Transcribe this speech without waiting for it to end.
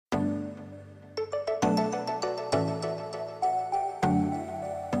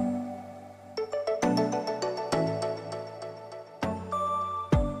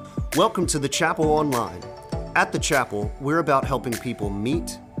Welcome to the Chapel Online. At the Chapel, we're about helping people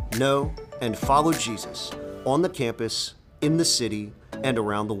meet, know, and follow Jesus on the campus, in the city, and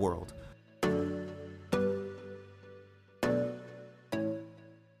around the world.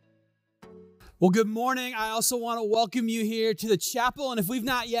 Well, good morning. I also want to welcome you here to the chapel. And if we've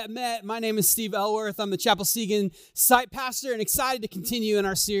not yet met, my name is Steve Elworth. I'm the Chapel Siegen site pastor and excited to continue in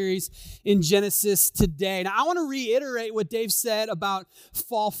our series in Genesis today. Now, I want to reiterate what Dave said about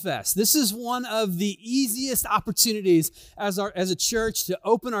Fall Fest. This is one of the easiest opportunities as a church to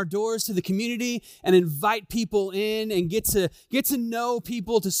open our doors to the community and invite people in and get to know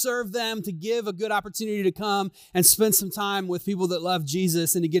people, to serve them, to give a good opportunity to come and spend some time with people that love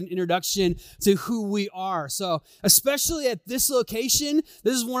Jesus and to get an introduction to who we are. So especially at this location,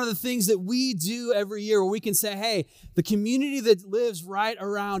 this is one of the things that we do every year where we can say, hey, the community that lives right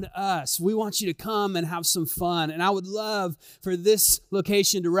around us, we want you to come and have some fun. And I would love for this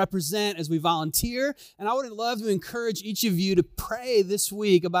location to represent as we volunteer. And I would love to encourage each of you to pray this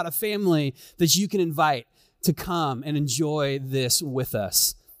week about a family that you can invite to come and enjoy this with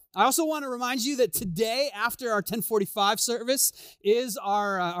us. I also want to remind you that today, after our 10:45 service, is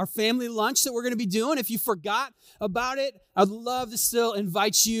our family lunch that we're going to be doing. If you forgot about it, I'd love to still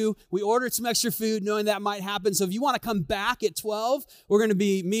invite you. We ordered some extra food knowing that might happen. So if you want to come back at 12, we're going to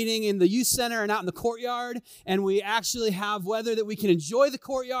be meeting in the youth center and out in the courtyard. And we actually have weather that we can enjoy the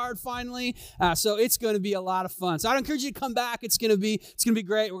courtyard finally. So it's going to be a lot of fun. So I'd encourage you to come back. It's going to be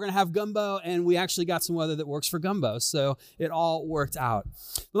great. We're going to have gumbo, and we actually got some weather that works for gumbo. So it all worked out.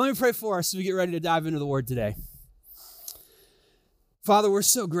 But let me pray for us as we get ready to dive into the Word today. Father, we're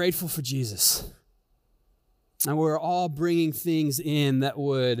so grateful for Jesus. And we're all bringing things in that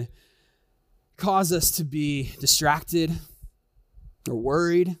would cause us to be distracted or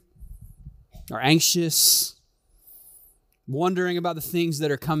worried or anxious, wondering about the things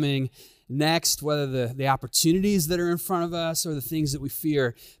that are coming next, whether the opportunities that are in front of us or the things that we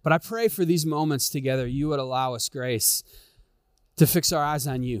fear. But I pray for these moments together, you would allow us grace to fix our eyes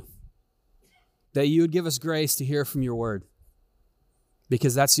on you, that you would give us grace to hear from your word,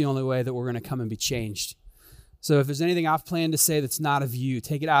 because that's the only way that we're going to come and be changed. So if there's anything I've planned to say that's not of you,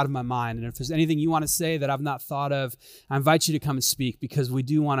 take it out of my mind. And if there's anything you want to say that I've not thought of, I invite you to come and speak, because we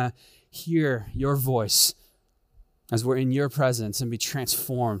do want to hear your voice as we're in your presence and be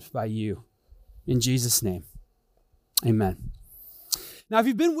transformed by you. In Jesus' name, amen. Now, if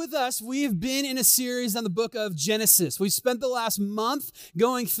you've been with us, we have been in a series on the book of Genesis. We've spent the last month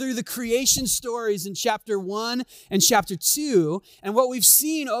going through the creation stories in chapter 1 and chapter 2. And what we've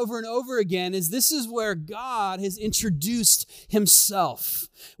seen over and over again is this is where God has introduced himself,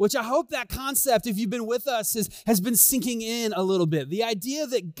 which I hope that concept, if you've been with us, has been sinking in a little bit. The idea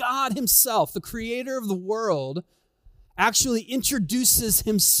that God himself, the creator of the world, actually introduces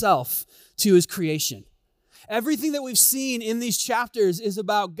himself to his creation. Everything that we've seen in these chapters is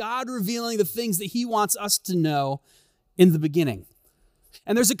about God revealing the things that he wants us to know in the beginning.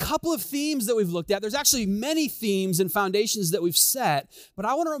 And there's a couple of themes that we've looked at. There's actually many themes and foundations that we've set, but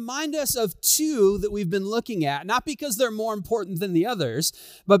I want to remind us of two that we've been looking at, not because they're more important than the others,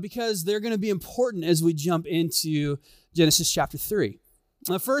 but because they're going to be important as we jump into Genesis chapter 3.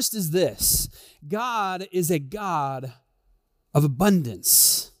 The first is this: God is a God of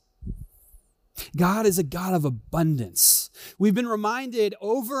abundance. God is a God of abundance. We've been reminded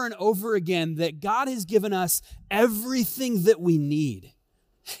over and over again that God has given us everything that we need.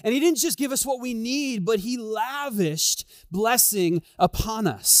 And he didn't just give us what we need, but he lavished blessing upon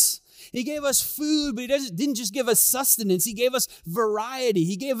us. He gave us food, but he didn't just give us sustenance. He gave us variety.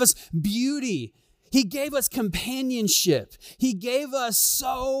 He gave us beauty. He gave us companionship. He gave us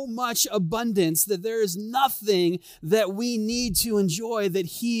so much abundance that there is nothing that we need to enjoy that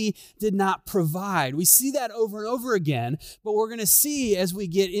he did not provide. We see that over and over again, but we're going to see as we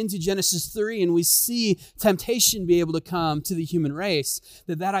get into Genesis 3 and we see temptation be able to come to the human race,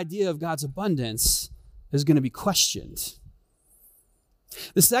 that idea of God's abundance is going to be questioned.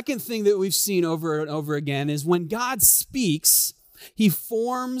 The second thing that we've seen over and over again is when God speaks, he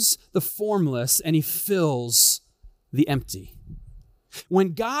forms the formless and he fills the empty.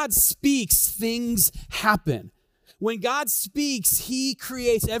 When God speaks, things happen. When God speaks, he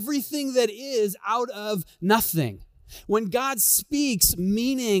creates everything that is out of nothing. When God speaks,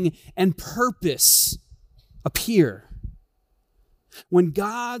 meaning and purpose appear. When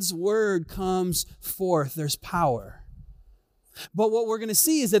God's word comes forth, there's power. But what we're going to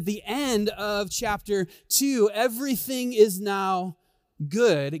see is at the end of chapter 2, everything is now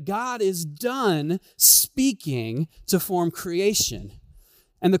good. God is done speaking to form creation.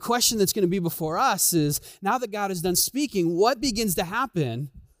 And the question that's going to be before us is, now that God is done speaking, what begins to happen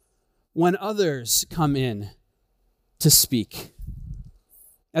when others come in to speak.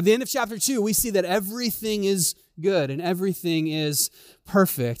 At the end of chapter 2, we see that everything is good and everything is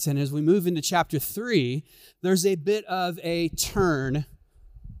perfect. And as we move into chapter 3, there's a bit of a turn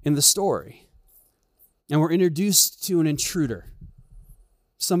in the story. And we're introduced to an intruder,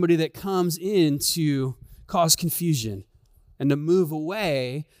 somebody that comes in to cause confusion and to move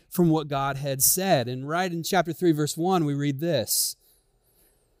away from what God had said. And right in chapter 3, verse 1, we read this.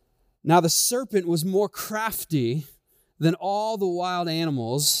 Now the serpent was more crafty than all the wild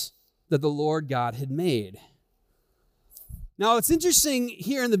animals that the Lord God had made. Now, what's interesting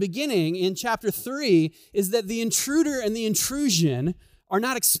here in the beginning, in chapter 3, is that the intruder and the intrusion are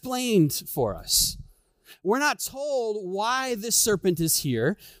not explained for us. We're not told why this serpent is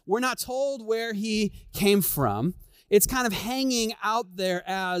here. We're not told where he came from. It's kind of hanging out there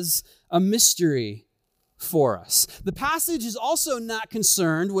as a mystery for us. The passage is also not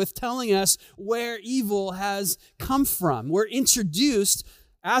concerned with telling us where evil has come from. We're introduced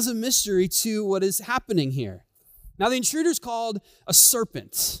as a mystery to what is happening here. Now, the intruder's called a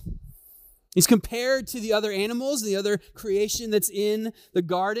serpent. He's compared to the other animals, the other creation that's in the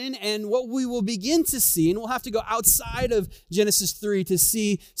garden. And what we will begin to see, and we'll have to go outside of Genesis 3 to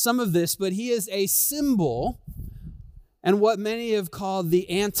see some of this, but he is a symbol and what many have called the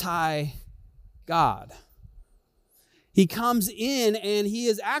anti-God. He comes in and he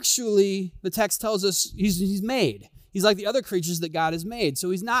is actually, the text tells us, he's made. He's like the other creatures that God has made. So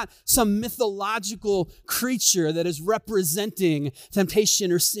he's not some mythological creature that is representing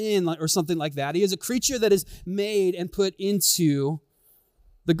temptation or sin or something like that. He is a creature that is made and put into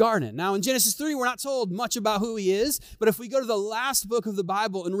the garden. Now, in Genesis 3, we're not told much about who he is, but if we go to the last book of the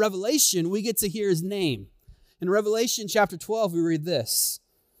Bible, in Revelation, we get to hear his name. In Revelation chapter 12, we read this.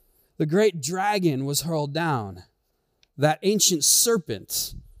 The great dragon was hurled down, that ancient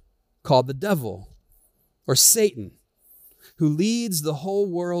serpent called the devil, or Satan, who leads the whole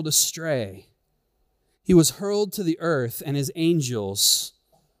world astray. He was hurled to the earth and his angels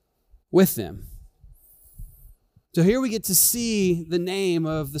with him. So here we get to see the name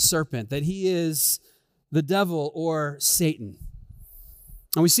of the serpent, that he is the devil or Satan.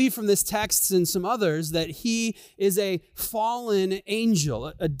 And we see from this text and some others that he is a fallen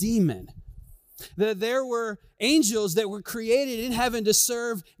angel, a demon. That there were angels that were created in heaven to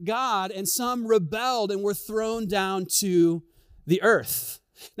serve God, and some rebelled and were thrown down to the earth.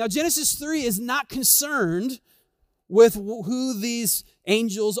 Now, Genesis 3 is not concerned with who these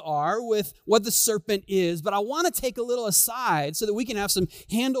angels are, with what the serpent is, but I want to take a little aside so that we can have some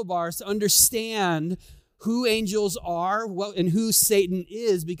handlebars to understand who angels are and who Satan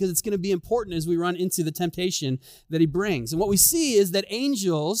is, because it's going to be important as we run into the temptation that he brings. And what we see is that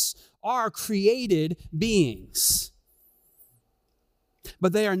angels are created beings,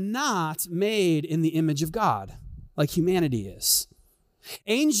 but they are not made in the image of God like humanity is.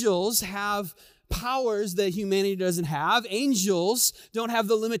 Angels have powers that humanity doesn't have. Angels don't have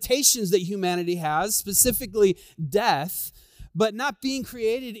the limitations that humanity has, specifically death, but not being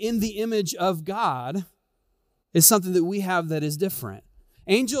created in the image of God is something that we have that is different.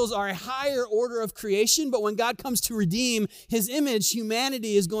 Angels are a higher order of creation, but when God comes to redeem his image,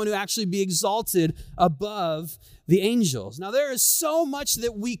 humanity is going to actually be exalted above the angels. Now, there is so much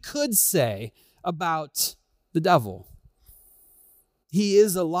that we could say about the devil. He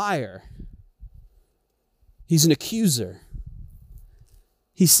is a liar. He's an accuser.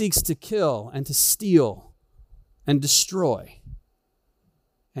 He seeks to kill and to steal and destroy.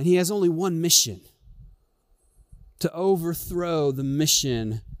 And he has only one mission: to overthrow the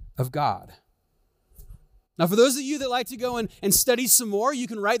mission of God. Now, for those of you that like to go and study some more, you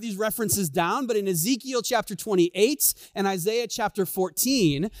can write these references down, but in Ezekiel chapter 28 and Isaiah chapter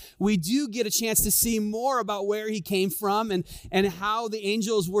 14, we do get a chance to see more about where he came from and how the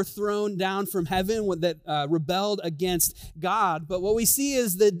angels were thrown down from heaven that rebelled against God. But what we see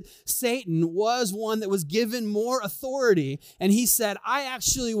is that Satan was one that was given more authority, and he said, I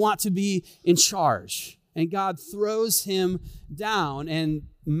actually want to be in charge. And God throws him down, and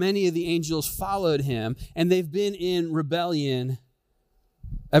many of the angels followed him, and they've been in rebellion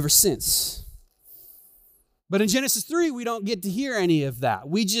ever since. But in Genesis 3, we don't get to hear any of that.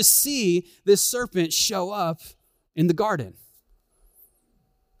 We just see this serpent show up in the garden.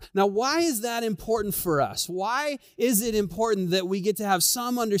 Now, why is that important for us? Why is it important that we get to have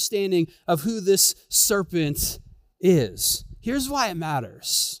some understanding of who this serpent is? Here's why it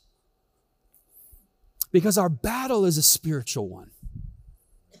matters. Because our battle is a spiritual one.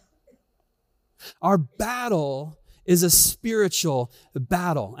 Our battle is a spiritual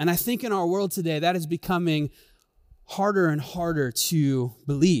battle. And I think in our world today, that is becoming harder and harder to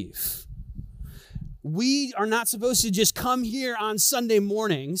believe. We are not supposed to just come here on Sunday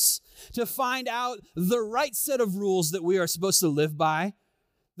mornings to find out the right set of rules that we are supposed to live by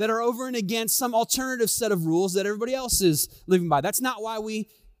that are over and against some alternative set of rules that everybody else is living by. That's not why we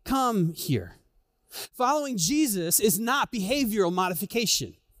come here. Following Jesus is not behavioral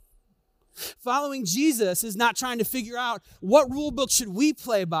modification. Following Jesus is not trying to figure out what rule book should we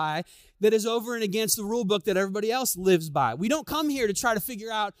play by that is over and against the rule book that everybody else lives by. We don't come here to try to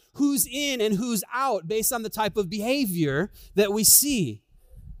figure out who's in and who's out based on the type of behavior that we see.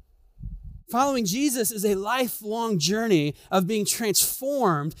 Following Jesus is a lifelong journey of being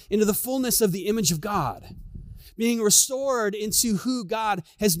transformed into the fullness of the image of God, being restored into who God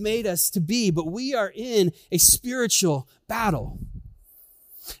has made us to be. But we are in a spiritual battle.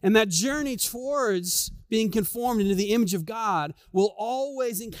 And that journey towards being conformed into the image of God will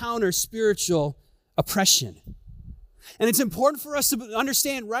always encounter spiritual oppression. And it's important for us to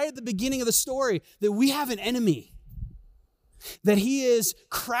understand right at the beginning of the story that we have an enemy, that he is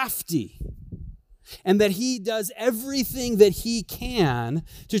crafty, and that he does everything that he can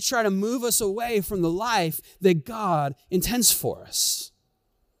to try to move us away from the life that God intends for us.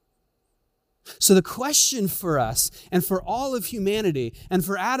 So the question for us and for all of humanity and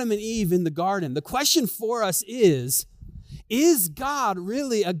for Adam and Eve in the garden, the question for us is God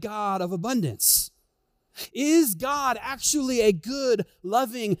really a God of abundance? Is God actually a good,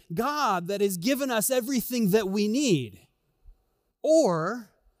 loving God that has given us everything that we need? Or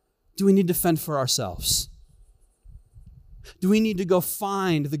do we need to fend for ourselves? Do we need to go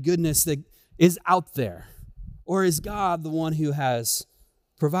find the goodness that is out there? Or is God the one who has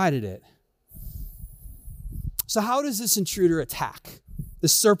provided it? So how does this intruder attack the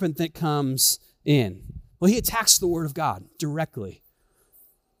serpent that comes in? Well, he attacks the word of God directly.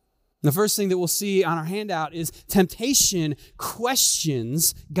 The first thing that we'll see on our handout is temptation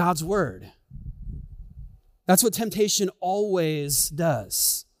questions God's word. That's what temptation always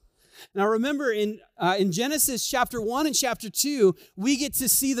does. Now remember in Genesis chapter 1 and chapter 2, we get to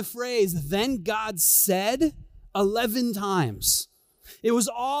see the phrase, "Then God said," 11 times. It was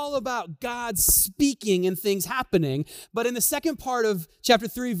all about God speaking and things happening. But in the second part of chapter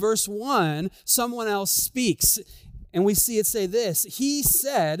 3, verse 1, someone else speaks. And we see it say this, "He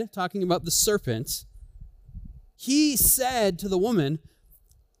said," talking about the serpent, "he said to the woman,"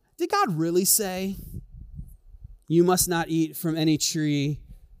 did God really say, "You must not eat from any tree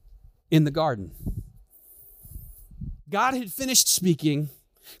in the garden"? God had finished speaking.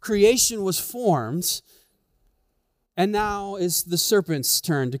 Creation was formed. And now is the serpent's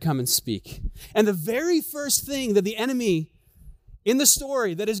turn to come and speak. And the very first thing that the enemy in the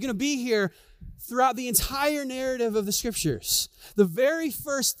story that is going to be here throughout the entire narrative of the scriptures, the very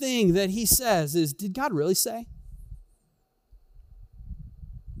first thing that he says is, did God really say?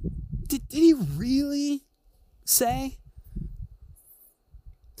 Did he really say?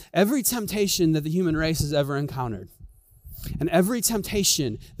 Every temptation that the human race has ever encountered, and every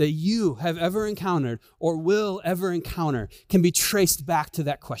temptation that you have ever encountered or will ever encounter can be traced back to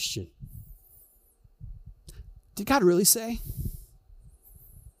that question. Did God really say?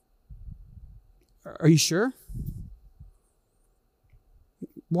 Are you sure?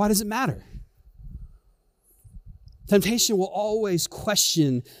 Why does it matter? Temptation will always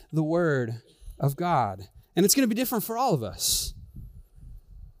question the word of God. And it's going to be different for all of us.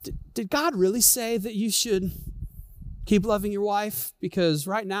 Did God really say that you should keep loving your wife? Because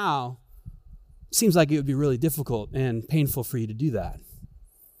right now, it seems like it would be really difficult and painful for you to do that.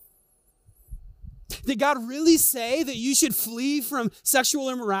 Did God really say that you should flee from sexual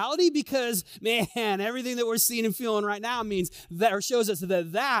immorality? Because, man, everything that we're seeing and feeling right now means that, or shows us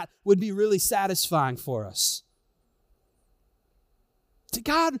that would be really satisfying for us. Did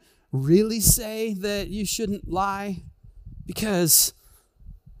God really say that you shouldn't lie? Because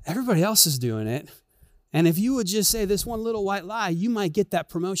everybody else is doing it. And if you would just say this one little white lie, you might get that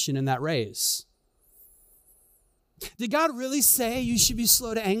promotion and that raise. Did God really say you should be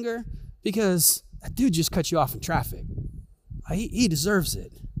slow to anger? Because that dude just cut you off in traffic. He deserves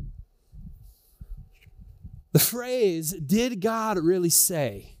it. The phrase, "Did God really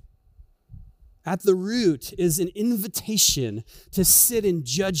say?" at the root is an invitation to sit in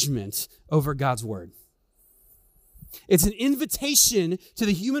judgment over God's word. It's an invitation to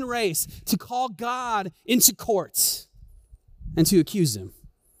the human race to call God into court and to accuse him.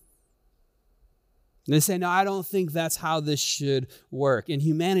 And they say, no, I don't think that's how this should work. And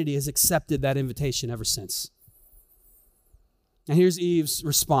humanity has accepted that invitation ever since. And here's Eve's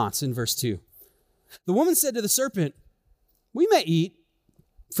response in verse 2. The woman said to the serpent, "We may eat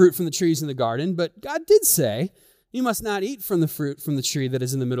fruit from the trees in the garden, but God did say, You must not eat from the fruit from the tree that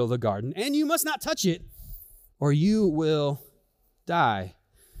is in the middle of the garden, and you must not touch it, or you will die."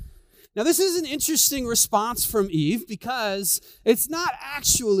 Now, this is an interesting response from Eve because it's not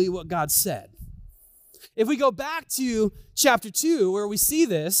actually what God said. If we go back to chapter 2, where we see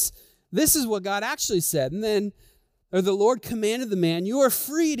this is what God actually said. And then, the Lord commanded the man, "You are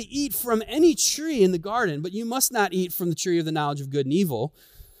free to eat from any tree in the garden, but you must not eat from the tree of the knowledge of good and evil.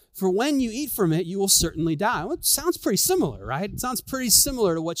 For when you eat from it, you will certainly die." Well, it sounds pretty similar, right? It sounds pretty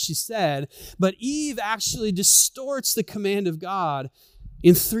similar to what she said. But Eve actually distorts the command of God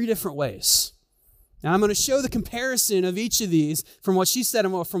in 3 different ways. Now, I'm going to show the comparison of each of these from what she said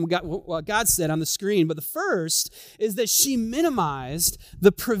and from what God said on the screen. But the first is that she minimized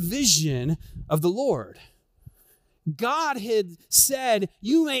the provision of the Lord. God had said,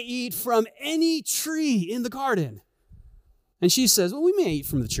 "You may eat from any tree in the garden." And she says, "Well, we may eat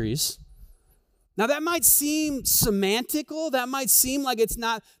from the trees." Now, that might seem semantical. That might seem like it's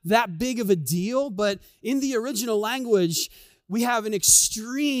not that big of a deal. But in the original language, we have an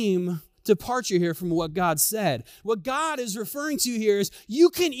extreme departure here from what God said. What God is referring to here is you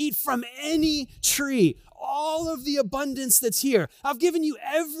can eat from any tree, all of the abundance that's here. I've given you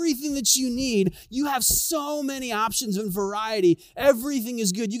everything that you need. You have so many options and variety. Everything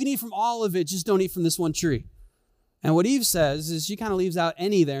is good. You can eat from all of it. Just don't eat from this one tree. And what Eve says is she kind of leaves out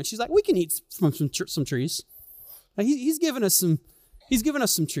any there. And she's like, we can eat from some trees. Like he's given us some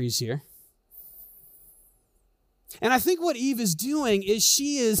trees here. And I think what Eve is doing is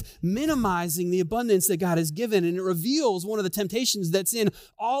she is minimizing the abundance that God has given, and it reveals one of the temptations that's in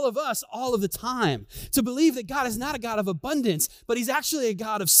all of us all of the time, to believe that God is not a God of abundance, but he's actually a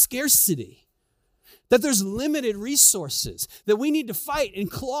God of scarcity, that there's limited resources, that we need to fight and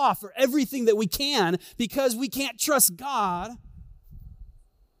claw for everything that we can because we can't trust God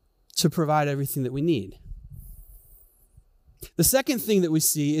to provide everything that we need. The second thing that we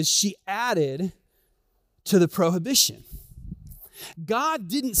see is she added to the prohibition. God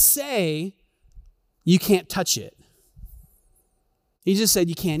didn't say you can't touch it. He just said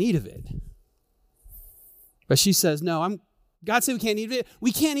you can't eat of it. But she says, no, God said we can't eat of it.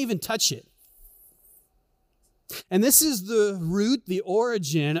 We can't even touch it. And this is the root, the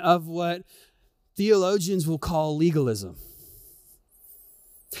origin of what theologians will call legalism.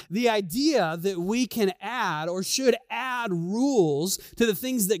 The idea that we can add or should add rules to the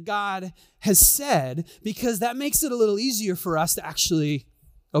things that God has said because that makes it a little easier for us to actually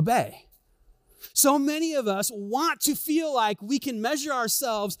obey. So many of us want to feel like we can measure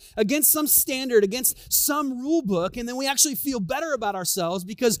ourselves against some standard, against some rule book, and then we actually feel better about ourselves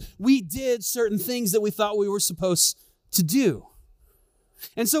because we did certain things that we thought we were supposed to do.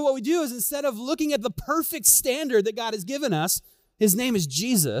 And so what we do is instead of looking at the perfect standard that God has given us, his name is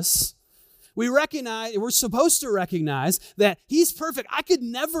Jesus, we're supposed to recognize that he's perfect. I could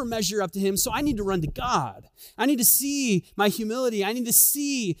never measure up to him, so I need to run to God. I need to see my humility. I need to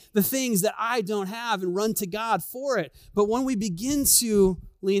see the things that I don't have and run to God for it. But when we begin to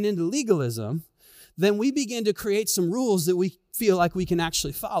lean into legalism, then we begin to create some rules that we feel like we can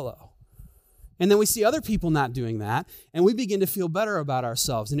actually follow. And then we see other people not doing that, and we begin to feel better about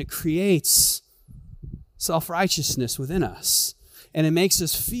ourselves, and it creates self-righteousness within us. And it makes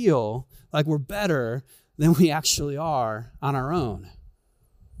us feel like we're better than we actually are on our own.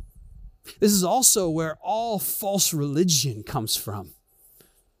 This is also where all false religion comes from.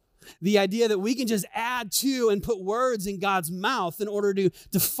 The idea that we can just add to and put words in God's mouth in order to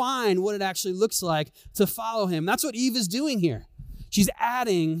define what it actually looks like to follow him. That's what Eve is doing here. She's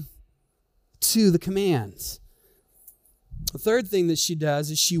adding to the commands. The third thing that she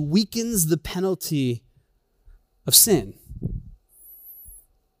does is she weakens the penalty of sin.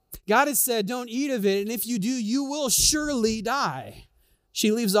 God has said, don't eat of it, and if you do, you will surely die.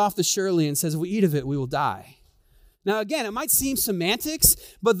 She leaves off the surely and says, if we eat of it, we will die. Now, again, it might seem semantics,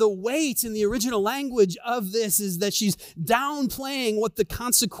 but the weight in the original language of this is that she's downplaying what the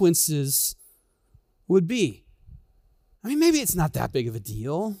consequences would be. I mean, maybe it's not that big of a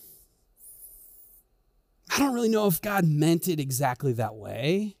deal. I don't really know if God meant it exactly that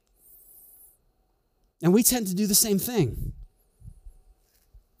way. And we tend to do the same thing.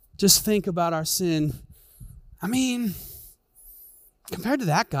 Just think about our sin. I mean, compared to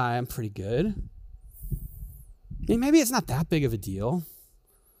that guy, I'm pretty good. I mean, maybe it's not that big of a deal.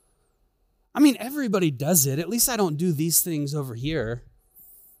 I mean, everybody does it. At least I don't do these things over here.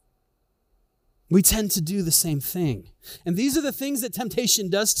 We tend to do the same thing. And these are the things that temptation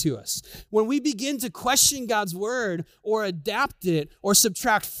does to us. When we begin to question God's word or adapt it or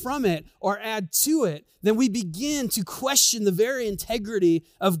subtract from it or add to it, then we begin to question the very integrity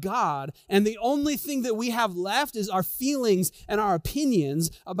of God. And the only thing that we have left is our feelings and our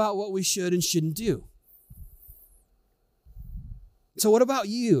opinions about what we should and shouldn't do. So what about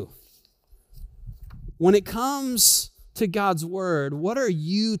you? When it comes to God's word, what are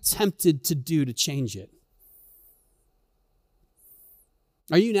you tempted to do to change it?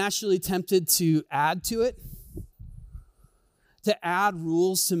 Are you naturally tempted to add to it? To add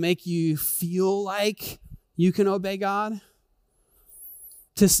rules to make you feel like you can obey God?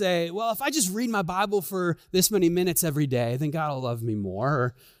 To say, well, if I just read my Bible for this many minutes every day, then God will love me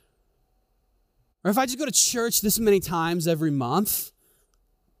more. Or if I just go to church this many times every month,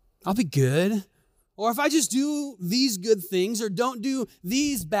 I'll be good. Or if I just do these good things or don't do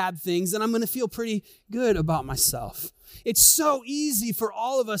these bad things, then I'm going to feel pretty good about myself. It's so easy for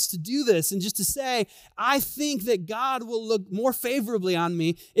all of us to do this and just to say, I think that God will look more favorably on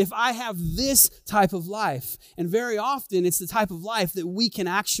me if I have this type of life. And very often it's the type of life that we can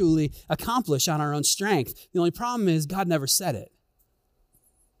actually accomplish on our own strength. The only problem is God never said it.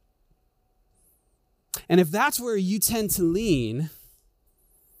 And if that's where you tend to lean,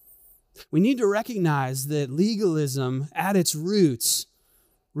 we need to recognize that legalism at its roots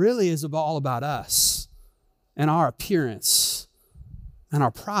really is all about us and our appearance and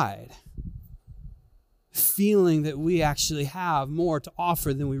our pride. Feeling that we actually have more to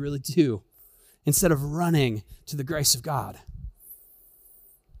offer than we really do instead of running to the grace of God.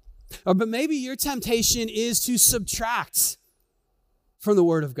 But maybe your temptation is to subtract from the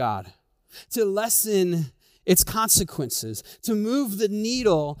Word of God, to lessen its consequences, to move the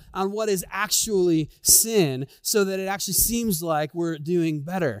needle on what is actually sin so that it actually seems like we're doing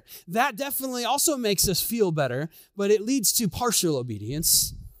better. That definitely also makes us feel better, but it leads to partial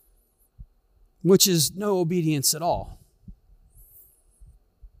obedience, which is no obedience at all.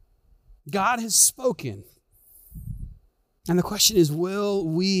 God has spoken. And the question is, will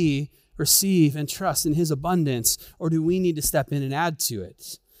we receive and trust in his abundance, or do we need to step in and add to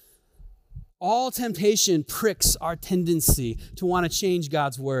it? All temptation pricks our tendency to want to change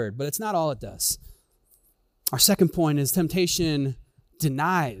God's word, but it's not all it does. Our second point is temptation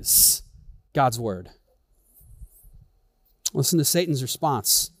denies God's word. Listen to Satan's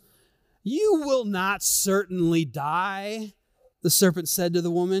response. You will not certainly die, the serpent said to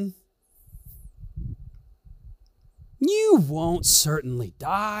the woman. You won't certainly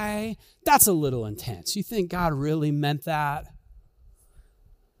die. That's a little intense. You think God really meant that?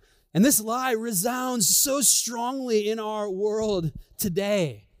 And this lie resounds so strongly in our world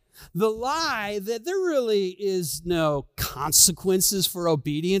today. The lie that there really is no consequences for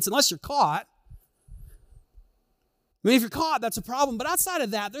obedience unless you're caught. I mean, if you're caught, that's a problem. But outside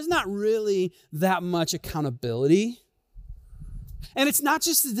of that, there's not really that much accountability. And it's not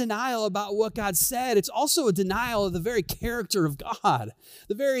just a denial about what God said. It's also a denial of the very character of God,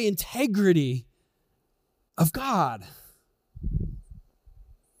 the very integrity of God.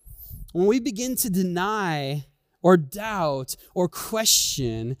 When we begin to deny or doubt or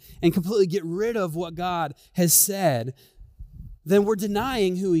question and completely get rid of what God has said, then we're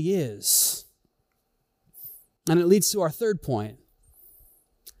denying who he is. And it leads to our third point.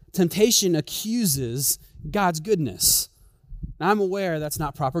 Temptation accuses God's goodness. Now, I'm aware that's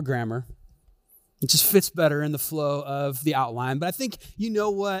not proper grammar. It just fits better in the flow of the outline. But I think you know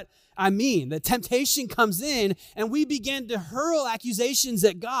what I mean. That temptation comes in and we begin to hurl accusations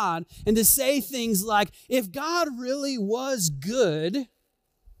at God and to say things like, if God really was good,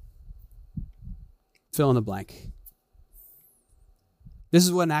 fill in the blank. This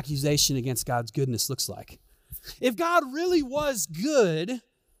is what an accusation against God's goodness looks like. If God really was good,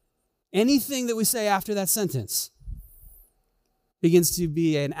 anything that we say after that sentence begins to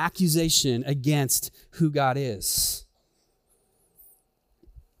be an accusation against who God is.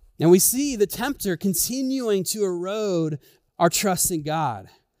 And we see the tempter continuing to erode our trust in God.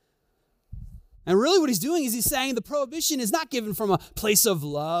 And really what he's doing is he's saying the prohibition is not given from a place of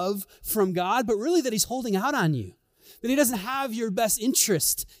love from God, but really that he's holding out on you, that he doesn't have your best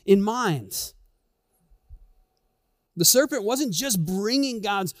interest in mind. The serpent wasn't just bringing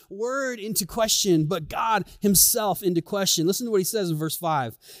God's word into question, but God himself into question. Listen to what he says in verse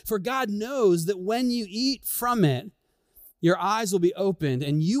 5. For God knows that when you eat from it, your eyes will be opened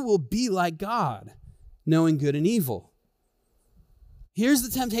and you will be like God, knowing good and evil. Here's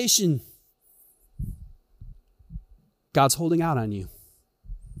the temptation. God's holding out on you.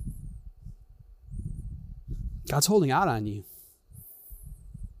 God's holding out on you.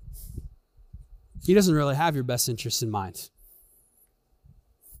 He doesn't really have your best interest in mind.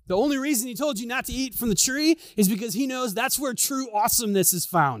 The only reason he told you not to eat from the tree is because he knows that's where true awesomeness is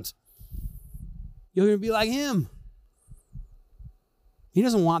found. You're going to be like him. He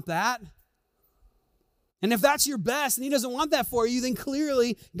doesn't want that. And if that's your best and he doesn't want that for you, then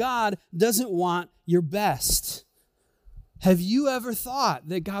clearly God doesn't want your best. Have you ever thought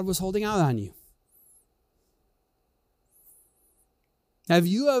that God was holding out on you? Have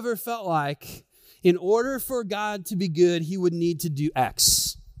you ever felt like in order for God to be good, he would need to do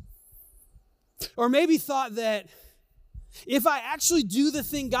X? Or maybe thought that if I actually do the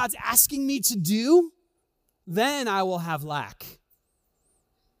thing God's asking me to do, then I will have lack.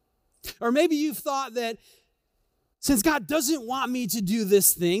 Or maybe you've thought that since God doesn't want me to do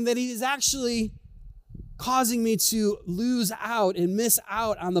this thing, that he is actually causing me to lose out and miss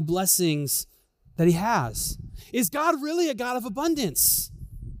out on the blessings that he has. Is God really a God of abundance?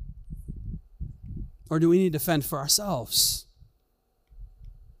 Or do we need to fend for ourselves?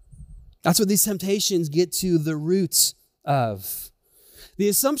 That's what these temptations get to the roots of. The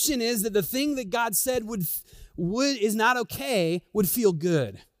assumption is that the thing that God said is not okay would feel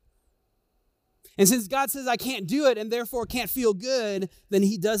good. And since God says I can't do it and therefore can't feel good, then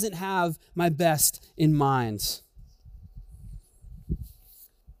he doesn't have my best in mind.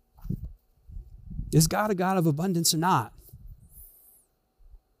 Is God a God of abundance or not?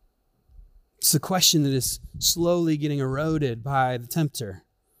 It's a question that is slowly getting eroded by the tempter.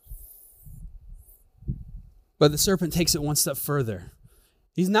 But the serpent takes it one step further.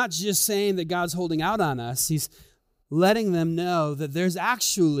 He's not just saying that God's holding out on us. He's letting them know that there's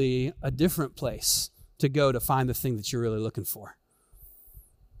actually a different place to go to find the thing that you're really looking for.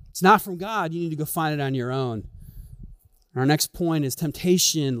 It's not from God. You need to go find it on your own. Our next point is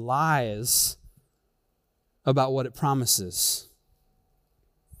temptation lies about what it promises.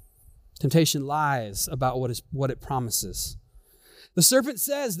 Temptation lies about what it promises. The serpent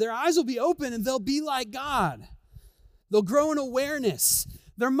says their eyes will be open and they'll be like God. They'll grow in awareness.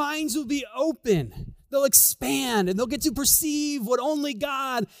 Their minds will be open. They'll expand and they'll get to perceive what only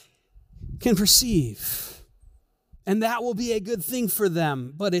God can perceive. And that will be a good thing for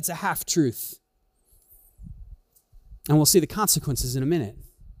them, but it's a half-truth. And we'll see the consequences in a minute.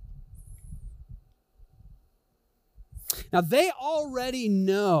 Now, they already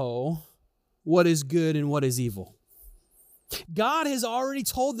know what is good and what is evil. God has already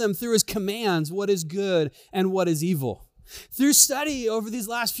told them through his commands what is good and what is evil. Through study over these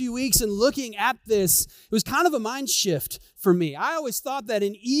last few weeks and looking at this, it was kind of a mind shift for me. I always thought that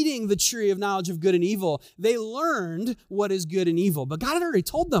in eating the tree of knowledge of good and evil, they learned what is good and evil. But God had already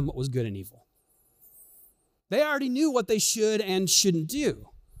told them what was good and evil. They already knew what they should and shouldn't do.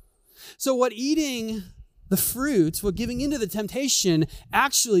 So what eating the fruit, what giving into the temptation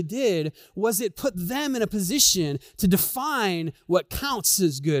actually did was it put them in a position to define what counts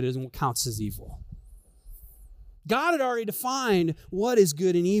as good and what counts as evil. God had already defined what is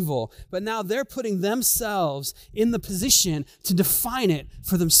good and evil, but now they're putting themselves in the position to define it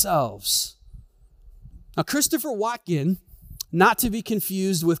for themselves. Now, Christopher Watkin, not to be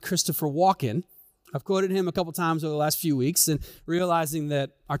confused with Christopher Walken, I've quoted him a couple times over the last few weeks and realizing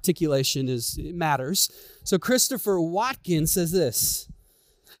that articulation matters. So Christopher Watkin says this: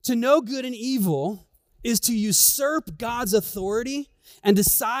 to know good and evil is to usurp God's authority and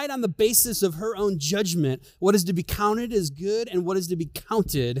decide on the basis of her own judgment what is to be counted as good and what is to be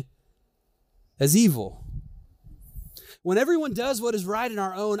counted as evil. When everyone does what is right in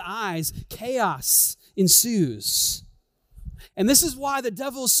our own eyes, chaos ensues. And this is why the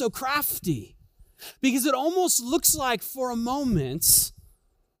devil is so crafty. Because it almost looks like for a moment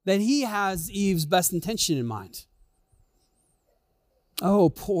that he has Eve's best intention in mind.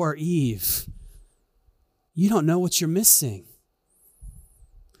 Oh, poor Eve. You don't know what you're missing.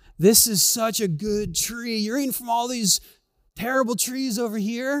 This is such a good tree. You're eating from all these terrible trees over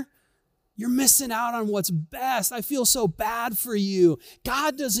here. You're missing out on what's best. I feel so bad for you.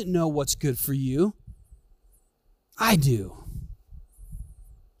 God doesn't know what's good for you. I do.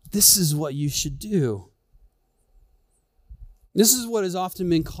 This is what you should do. This is what has often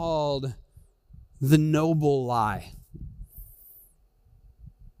been called the noble lie.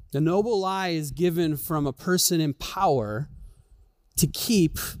 The noble lie is given from a person in power to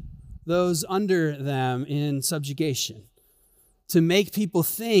keep those under them in subjugation, to make people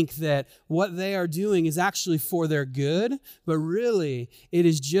think that what they are doing is actually for their good, but really it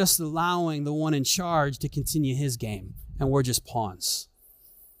is just allowing the one in charge to continue his game, and we're just pawns.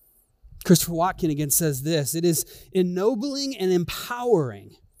 Christopher Watkin again says this: it is ennobling and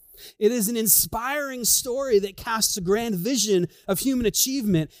empowering It is an inspiring story that casts a grand vision of human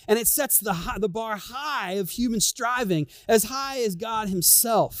achievement, and it sets the bar high of human striving, as high as God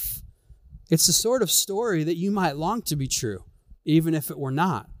himself. It's the sort of story that you might long to be true, even if it were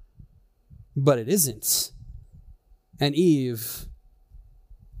not. But it isn't. And Eve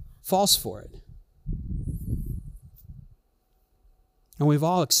falls for it. And we've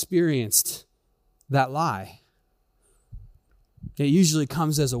all experienced that lie. It usually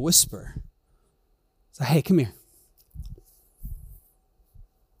comes as a whisper. It's like, hey, come here.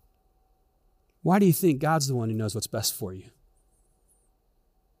 Why do you think God's the one who knows what's best for you?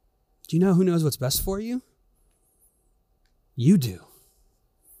 Do you know who knows what's best for you? You do.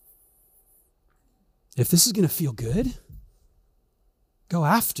 If this is going to feel good, go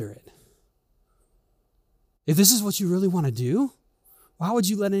after it. If this is what you really want to do, why would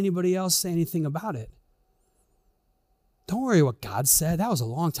you let anybody else say anything about it? Don't worry what God said. That was a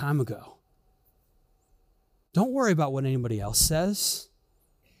long time ago. Don't worry about what anybody else says.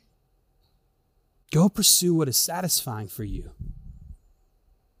 Go pursue what is satisfying for you.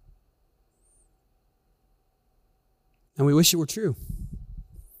 And we wish it were true.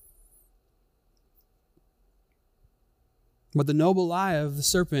 But the noble lie of the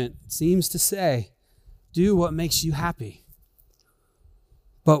serpent seems to say, do what makes you happy.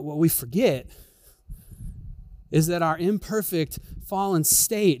 But what we forget is that our imperfect, fallen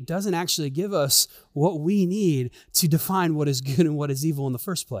state doesn't actually give us what we need to define what is good and what is evil in the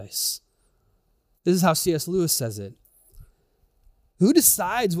first place. This is how C.S. Lewis says it. Who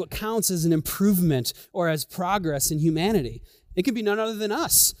decides what counts as an improvement or as progress in humanity? It could be none other than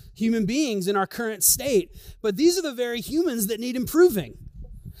us, human beings in our current state. But these are the very humans that need improving.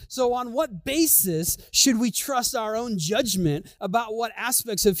 So on what basis should we trust our own judgment about what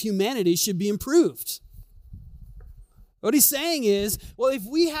aspects of humanity should be improved? What he's saying is, well, if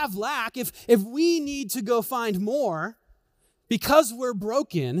we have lack, if we need to go find more because we're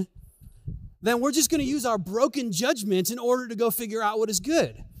broken, then we're just going to use our broken judgment in order to go figure out what is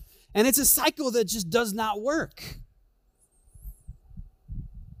good. And it's a cycle that just does not work.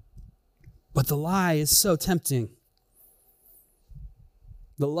 But the lie is so tempting.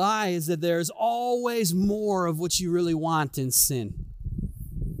 The lie is that there's always more of what you really want in sin.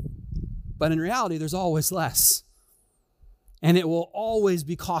 But in reality, there's always less. And it will always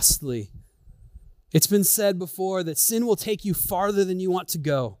be costly. It's been said before that sin will take you farther than you want to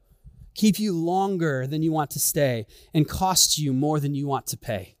go, keep you longer than you want to stay, and cost you more than you want to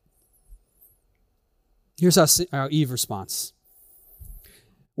pay. Here's how Eve responds.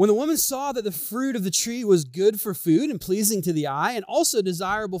 When the woman saw that the fruit of the tree was good for food and pleasing to the eye and also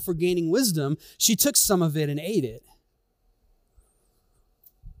desirable for gaining wisdom, she took some of it and ate it.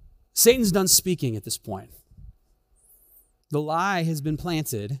 Satan's done speaking at this point. The lie has been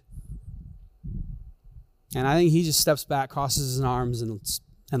planted, and I think he just steps back, crosses his arms,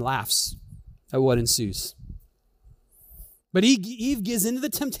 and laughs at what ensues. But Eve gives into the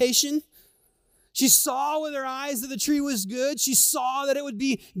temptation. She saw with her eyes that the tree was good. She saw that it would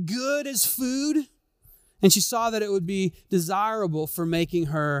be good as food, and she saw that it would be desirable for making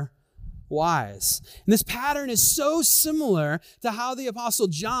her wise. And this pattern is so similar to how the Apostle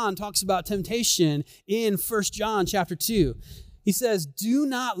John talks about temptation in 1 John chapter 2. He says, do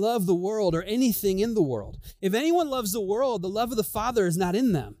not love the world or anything in the world. If anyone loves the world, the love of the Father is not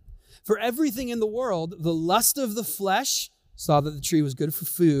in them. For everything in the world, the lust of the flesh saw that the tree was good for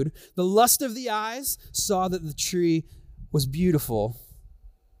food. The lust of the eyes saw that the tree was beautiful.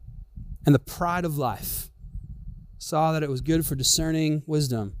 And the pride of life saw that it was good for discerning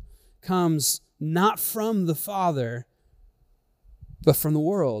wisdom. Comes not from the Father, but from the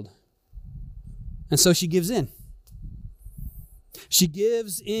world. And so she gives in. She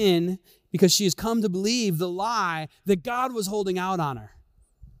gives in because she has come to believe the lie that God was holding out on her.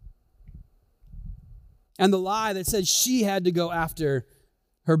 And the lie that said she had to go after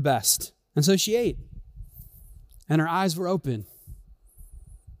her best. And so she ate. And her eyes were open.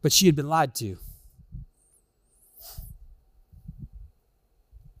 But she had been lied to.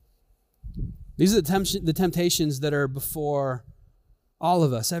 These are the temptations that are before all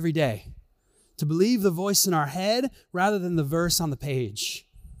of us every day. To believe the voice in our head rather than the verse on the page.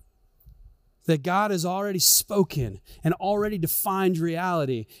 That God has already spoken and already defined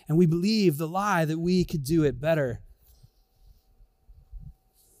reality, and we believe the lie that we could do it better.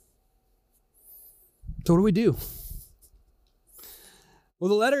 So what do we do? Well,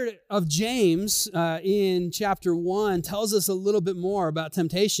 the letter of James in chapter 1 tells us a little bit more about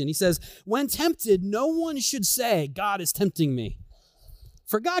temptation. He says, when tempted, no one should say, God is tempting me.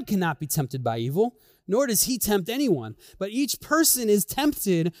 For God cannot be tempted by evil, nor does he tempt anyone. But each person is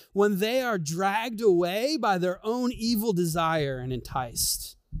tempted when they are dragged away by their own evil desire and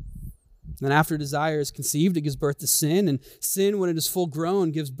enticed. And after desire is conceived, it gives birth to sin, and sin, when it is full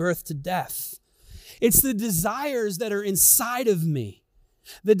grown, gives birth to death. It's the desires that are inside of me,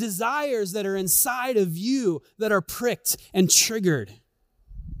 the desires that are inside of you that are pricked and triggered.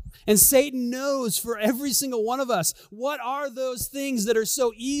 And Satan knows for every single one of us, what are those things that are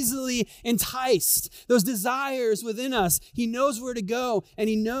so easily enticed? Those desires within us. He knows where to go, and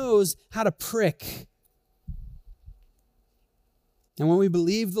he knows how to prick. And when we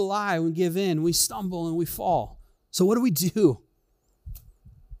believe the lie, we give in, we stumble and we fall. So what do?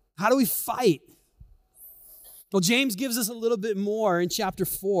 How do we fight? Well, James gives us a little bit more in chapter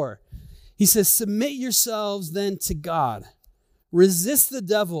 4. He says, submit yourselves then to God. Resist the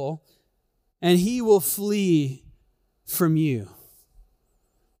devil, and he will flee from you.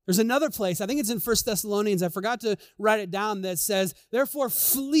 There's another place, I think it's in 1 Thessalonians, I forgot to write it down, that says, therefore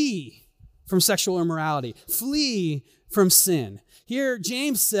flee from sexual immorality. Flee from sin. Here,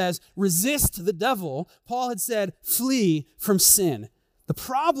 James says, resist the devil. Paul had said, flee from sin. The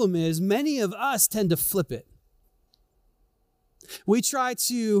problem is, many of us tend to flip it. We try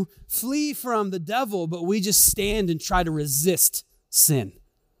to flee from the devil, but we just stand and try to resist sin.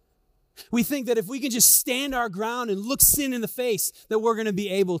 We think that if we can just stand our ground and look sin in the face, that we're going to be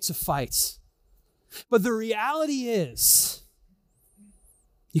able to fight. But the reality is,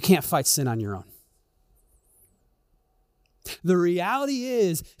 you can't fight sin on your own. The reality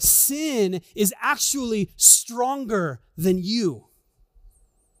is, sin is actually stronger than you.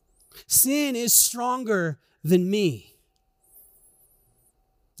 Sin is stronger than me.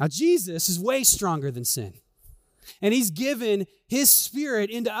 Now, Jesus is way stronger than sin. And he's given his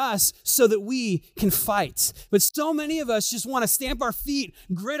spirit into us so that we can fight. But so many of us just want to stamp our feet,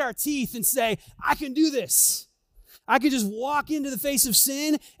 grit our teeth, and say, I can do this. I can just walk into the face of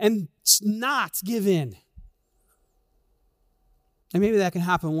sin and not give in. And maybe that can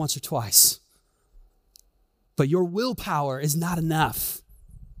happen once or twice. But your willpower is not enough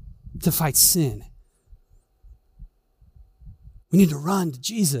to fight sin. We need to run to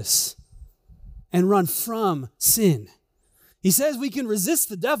Jesus and run from sin. He says we can resist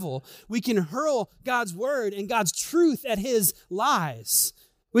the devil. We can hurl God's word and God's truth at his lies.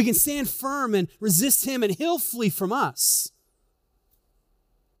 We can stand firm and resist him, and he'll flee from us.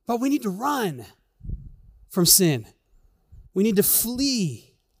 But we need to run from sin. We need to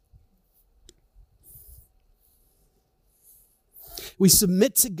flee. We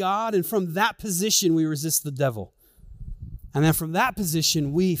submit to God, and from that position, we resist the devil. And then from that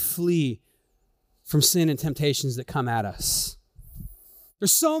position, we flee from sin and temptations that come at us.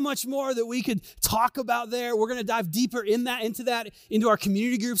 There's so much more that we could talk about there. We're going to dive deeper into our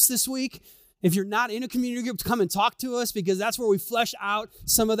community groups this week. If you're not in a community group, come and talk to us, because that's where we flesh out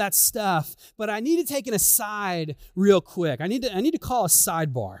some of that stuff. But I need to take an aside real quick. I need to call a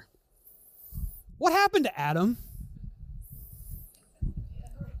sidebar. What happened to Adam?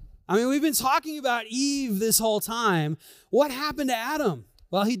 I mean, we've been talking about Eve this whole time. What happened to Adam?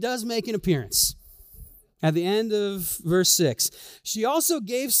 Well, he does make an appearance at the end of verse 6. She also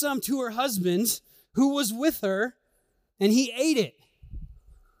gave some to her husband who was with her, and he ate it.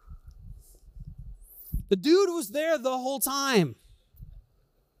 The dude was there the whole time.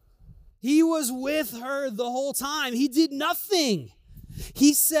 He was with her the whole time. He did nothing.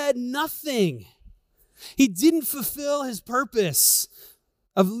 He said nothing. He didn't fulfill his purpose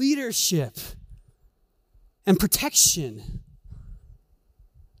of leadership and protection.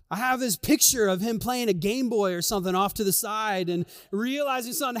 I have this picture of him playing a Game Boy or something off to the side and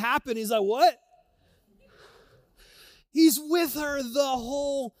realizing something happened. He's like, what? He's with her the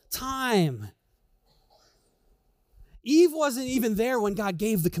whole time. Eve wasn't even there when God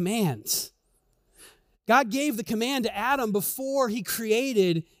gave the command. God gave the command to Adam before he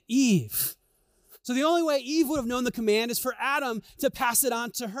created Eve. So the only way Eve would have known the command is for Adam to pass it on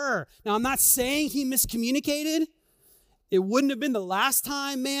to her. Now, I'm not saying he miscommunicated. It wouldn't have been the last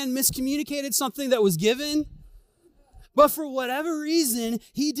time man miscommunicated something that was given. But for whatever reason,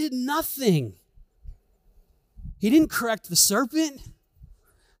 he did nothing. He didn't correct the serpent.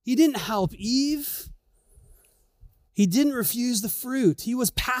 He didn't help Eve. He didn't refuse the fruit. He was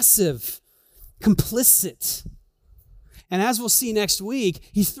passive, complicit. And as we'll see next week,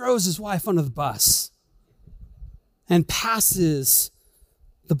 he throws his wife under the bus and passes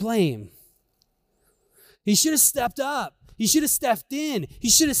the blame. He should have stepped up. He should have stepped in. He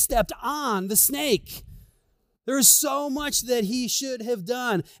should have stepped on the snake. There is so much that he should have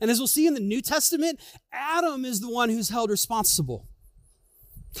done. And as we'll see in the New Testament, Adam is the one who's held responsible.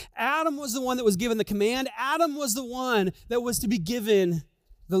 Adam was the one that was given the command. Adam was the one that was to be given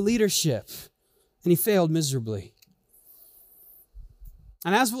the leadership. And he failed miserably.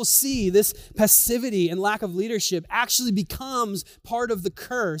 And as we'll see, this passivity and lack of leadership actually becomes part of the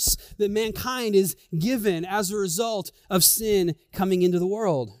curse that mankind is given as a result of sin coming into the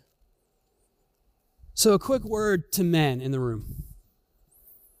world. So a quick word to men in the room.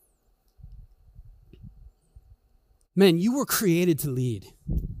 Men, you were created to lead.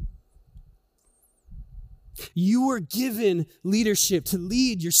 You were given leadership to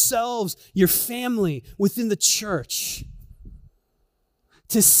lead yourselves, your family, within the church.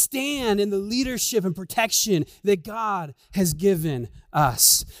 To stand in the leadership and protection that God has given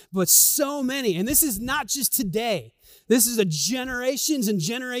us. But so many, and this is not just today, this is a generations and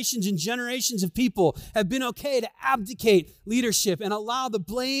generations and generations of people have been okay to abdicate leadership and allow the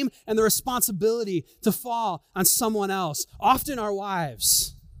blame and the responsibility to fall on someone else, often our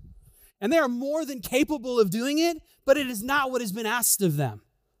wives. And they are more than capable of doing it, but it is not what has been asked of them.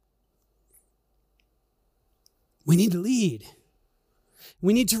 We need to lead.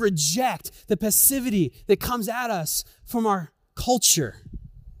 We need to reject the passivity that comes at us from our culture.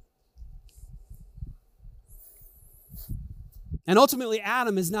 And ultimately,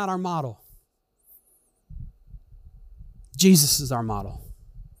 Adam is not our model. Jesus is our model.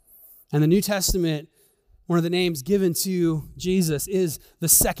 And the New Testament, one of the names given to Jesus is the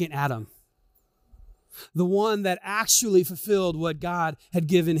second Adam. The one that actually fulfilled what God had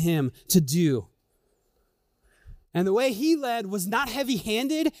given him to do. And the way he led was not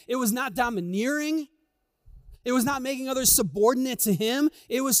heavy-handed. It was not domineering. It was not making others subordinate to him.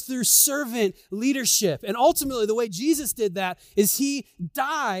 It was through servant leadership. And ultimately, the way Jesus did that is he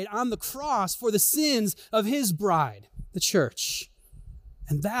died on the cross for the sins of his bride, the church.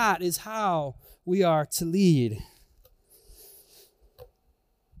 And that is how we are to lead.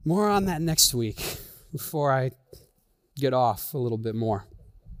 More on that next week before I get off a little bit more.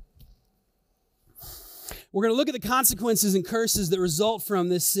 We're going to look at the consequences and curses that result from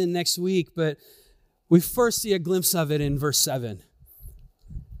this sin next week, but we first see a glimpse of it in verse 7.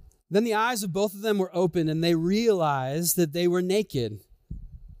 Then the eyes of both of them were opened, and they realized that they were naked.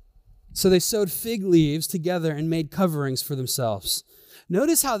 So they sewed fig leaves together and made coverings for themselves.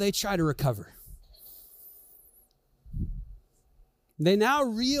 Notice how they try to recover. They now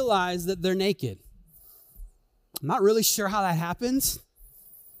realize that they're naked. I'm not really sure how that happens.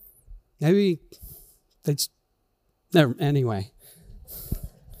 Maybe anyway.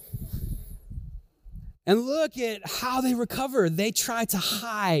 And look at how they recover. They try to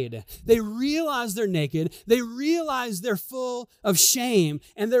hide. They realize they're naked. They realize they're full of shame,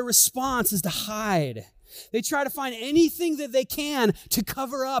 and their response is to hide. They try to find anything that they can to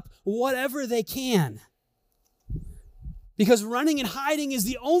cover up whatever they can. Because running and hiding is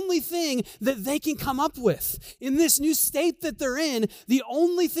the only thing that they can come up with. In this new state that they're in, the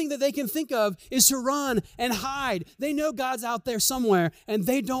only thing that they can think of is to run and hide. They know God's out there somewhere, and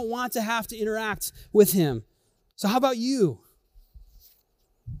they don't want to have to interact with him. So how about you?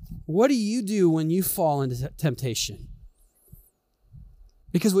 What do you do when you fall into temptation?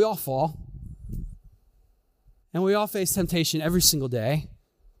 Because we all fall. And we all face temptation every single day.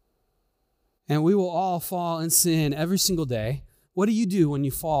 And we will all fall in sin every single day. What do you do when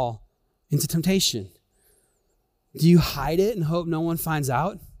you fall into temptation? Do you hide it and hope no one finds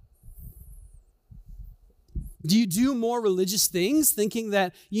out? Do you do more religious things thinking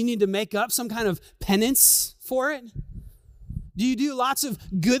that you need to make up some kind of penance for it? Do you do lots of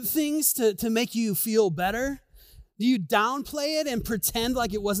good things to make you feel better? Do you downplay it and pretend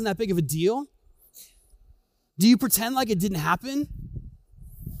like it wasn't that big of a deal? Do you pretend like it didn't happen?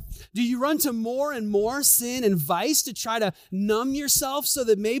 Do you run to more and more sin and vice to try to numb yourself so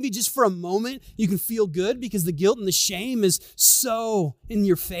that maybe just for a moment you can feel good because the guilt and the shame is so in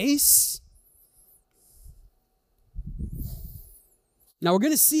your face? Now, we're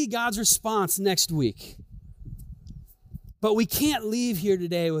going to see God's response next week. But we can't leave here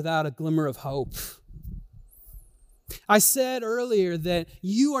today without a glimmer of hope. I said earlier that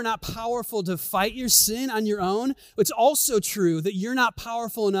you are not powerful to fight your sin on your own. It's also true that you're not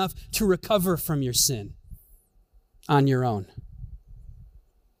powerful enough to recover from your sin on your own.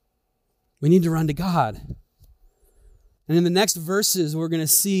 We need to run to God. And in the next verses, we're going to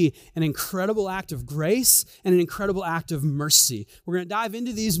see an incredible act of grace and an incredible act of mercy. We're going to dive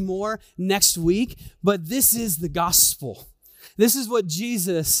into these more next week, but this is the gospel. This is what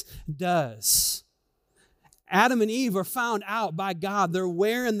Jesus does. Adam and Eve are found out by God. They're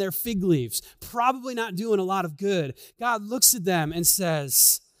wearing their fig leaves, probably not doing a lot of good. God looks at them and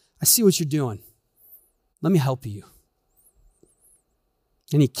says, I see what you're doing. Let me help you.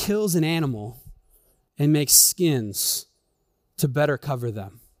 And he kills an animal and makes skins to better cover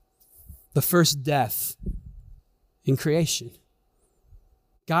them. The first death in creation.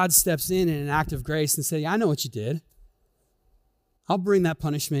 God steps in an act of grace and says, yeah, I know what you did. I'll bring that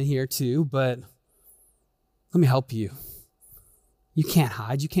punishment here too, but let me help you. You can't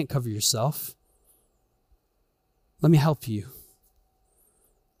hide. You can't cover yourself. Let me help you.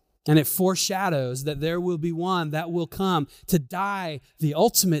 And it foreshadows that there will be one that will come to die the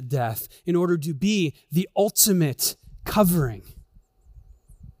ultimate death in order to be the ultimate covering.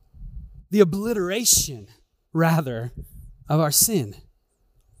 The obliteration, rather, of our sin.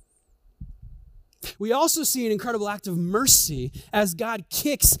 We also see an incredible act of mercy as God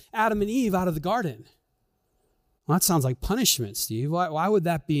kicks Adam and Eve out of the garden. Well, that sounds like punishment, Steve. Why would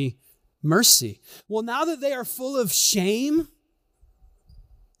that be mercy? Well, now that they are full of shame,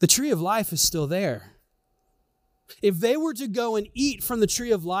 the tree of life is still there. If they were to go and eat from the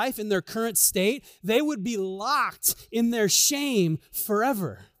tree of life in their current state, they would be locked in their shame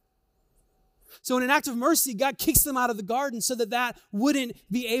forever. So in an act of mercy, God kicks them out of the garden so that that wouldn't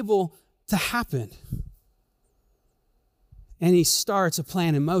be able to happen. And he starts a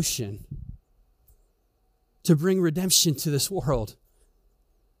plan in motion to bring redemption to this world,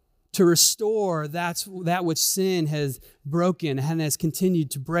 to restore that which sin has broken and has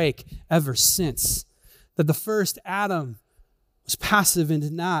continued to break ever since. That the first Adam was passive and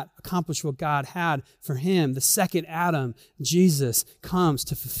did not accomplish what God had for him. The second Adam, Jesus, comes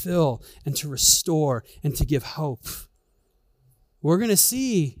to fulfill and to restore and to give hope. We're going to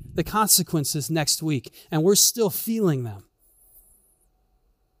see the consequences next week, and we're still feeling them.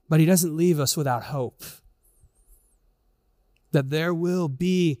 But he doesn't leave us without hope. That there will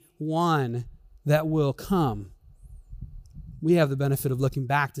be one that will come. We have the benefit of looking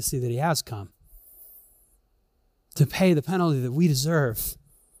back to see that he has come to pay the penalty that we deserve.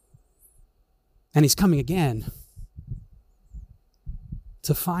 And he's coming again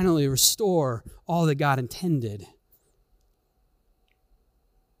to finally restore all that God intended.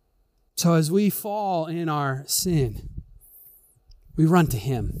 So as we fall in our sin, we run to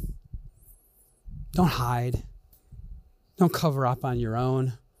him. Don't hide. Don't cover up on your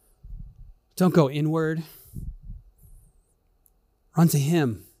own. Don't go inward. Run to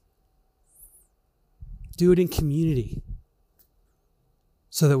him. Do it in community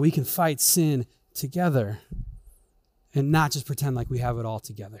so that we can fight sin together and not just pretend like we have it all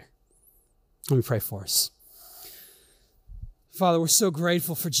together. Let me pray for us. Father, we're so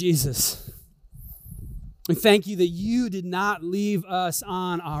grateful for Jesus. We thank you that you did not leave us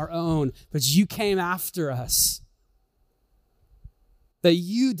on our own, but you came after us. That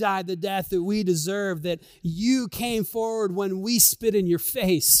you died the death that we deserve, that you came forward when we spit in your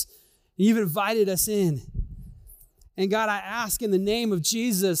face. You've invited us in. And God, I ask in the name of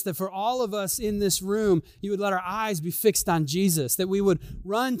Jesus that for all of us in this room, you would let our eyes be fixed on Jesus, that we would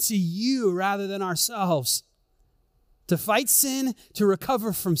run to you rather than ourselves, to fight sin, to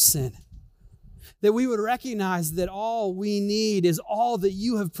recover from sin. That we would recognize that all we need is all that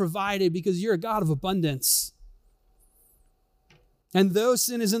you have provided because you're a God of abundance. And though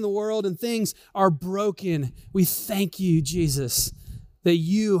sin is in the world and things are broken, we thank you, Jesus, that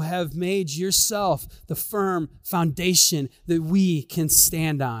you have made yourself the firm foundation that we can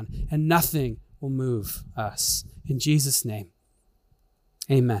stand on, and nothing will move us. In Jesus' name,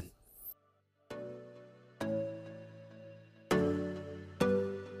 amen.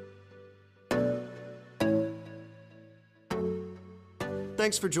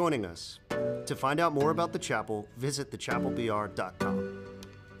 Thanks for joining us. To find out more about the chapel, visit thechapelbr.com.